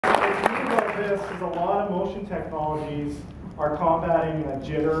this is a lot of motion technologies are combating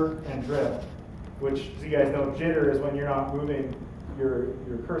jitter and drift, which, as you guys know, jitter is when you're not moving, your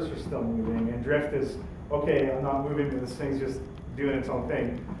cursor's still moving, and drift is, okay, I'm not moving, but this thing's just doing its own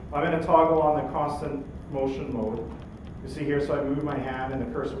thing. I'm going to toggle on the constant motion mode. You see here, so I move my hand and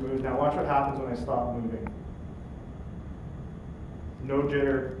the cursor moves. Now watch what happens when I stop moving. No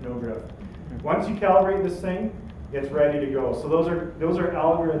jitter, no drift. Once you calibrate this thing, it's ready to go. So those are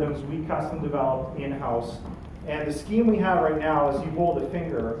algorithms we custom developed in-house. And the scheme we have right now is you hold a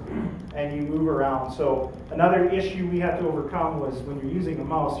finger and you move around. So another issue we had to overcome was when you're using a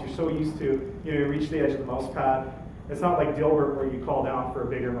mouse, you're so used to, you reach the edge of the mouse pad. It's not like Dilbert where you call down for a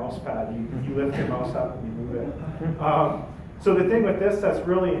bigger mouse pad. You lift your mouse up and you move it. So the thing with this that's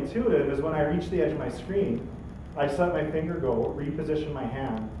really intuitive is when I reach the edge of my screen, I just let my finger go, reposition my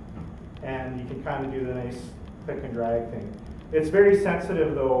hand, and you can kind of do the nice click and drag thing. It's very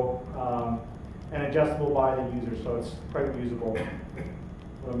sensitive though, and adjustable by the user, so it's quite usable.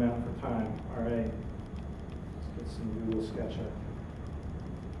 What I'm at for time. All right, let's get some Google SketchUp.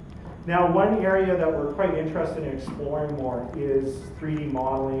 Now, one area that we're quite interested in exploring more is 3D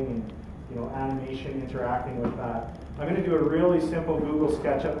modeling and animation, interacting with that. I'm going to do a really simple Google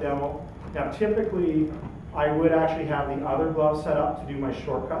SketchUp demo. Now, typically, I would actually have the other glove set up to do my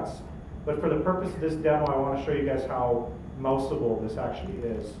shortcuts, but for the purpose of this demo, I want to show you guys how mouseable this actually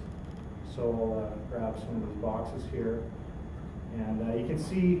is. So I'll grab some of these boxes here, and you can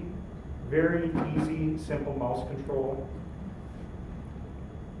see very easy, simple mouse control.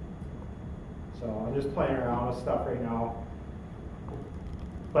 So I'm just playing around with stuff right now.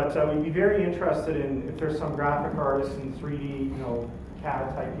 But we'd be very interested in if there's some graphic artists and 3D,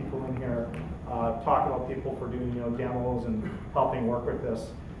 CAD type people in here, talking about people for doing demos and helping work with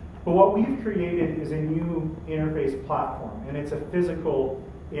this. But what we've created is a new interface platform, and it's a physical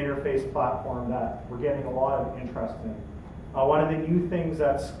interface platform that we're getting a lot of interest in. One of the new things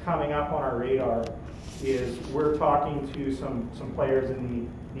that's coming up on our radar is we're talking to some players in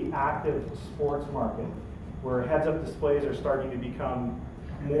the active sports market, where heads-up displays are starting to become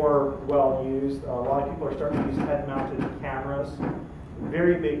more well-used. A lot of people are starting to use head-mounted cameras.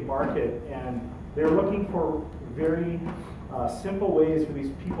 Very big market, and they're looking for very simple ways for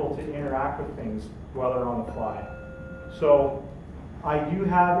these people to interact with things while they're on the fly. So I do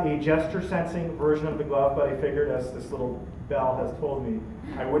have a gesture sensing version of the glove, but I figured, as this little bell has told me,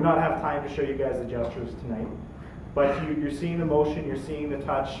 I would not have time to show you guys the gestures tonight. But you're seeing the motion, you're seeing the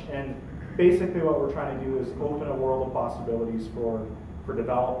touch, and basically what we're trying to do is open a world of possibilities for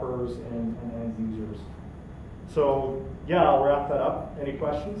developers and end users. So yeah, I'll wrap that up. Any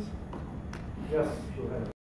questions? Yes, go ahead.